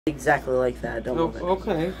Exactly like that. Don't move it.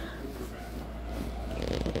 Okay.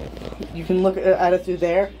 You can look at it through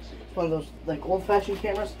there. It's one of those like old-fashioned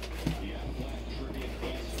cameras.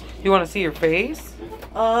 You want to see your face?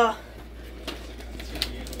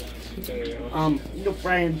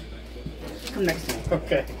 Brian, come next to me.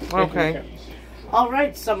 Okay. Okay.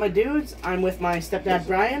 Alright, so my dudes, I'm with my stepdad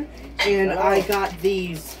Brian, and I got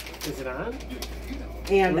these. Is it on?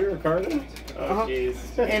 And are we recording? Oh jeez.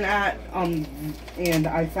 and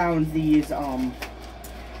I found these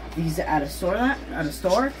at a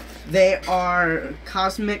store. They are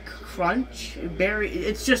Cosmic Crunch Berry.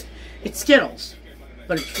 It's Skittles,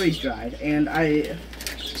 but it's freeze dried. And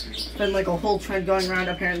it's been like a whole trend going around.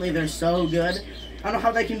 Apparently they're so good. I don't know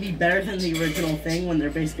how they can be better than the original thing when they're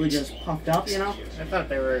basically just puffed up, you know? I thought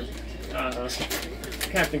they were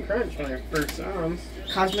Captain Crunch when I first saw them.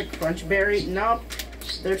 Cosmic Crunch Berry? Nope.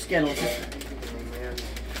 They're Skittles. Oh man.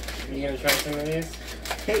 Are you gonna try some of these?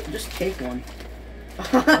 Just take one.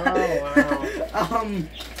 Oh wow.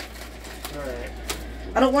 Alright.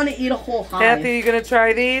 I don't want to eat a whole hive. Matthew, you gonna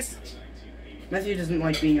try these? Matthew doesn't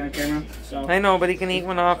like being on camera, so. I know, but he can eat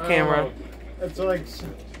one off camera. It's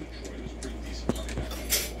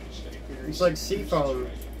like seafoam.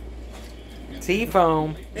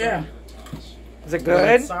 Seafoam. Yeah. Is it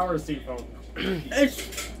good? Sour seafoam.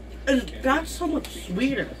 It's got so much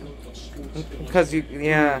sweeter. Because is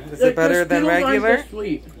it better than regular? So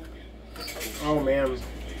sweet. Oh man,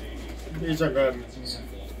 these are good.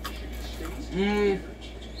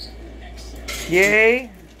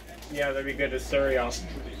 Yay? Yeah, they'd be good as cereal.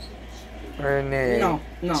 Or nay? No.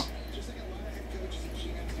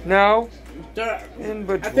 No? In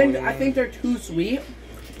between. I think they're too sweet.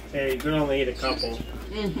 Hey, you can only eat a couple.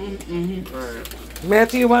 Alright.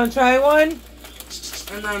 Matthew, you want to try one?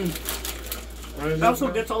 And then it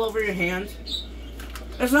also gets all over your hands.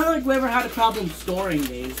 It's not like we ever had a problem storing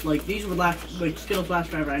these. Like these would last, like Skittles last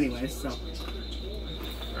forever anyways. So.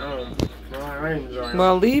 Oh, well, I enjoy them.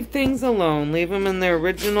 Well, leave things alone. Leave them in their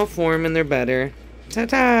original form, and they're better.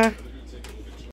 Ta-ta.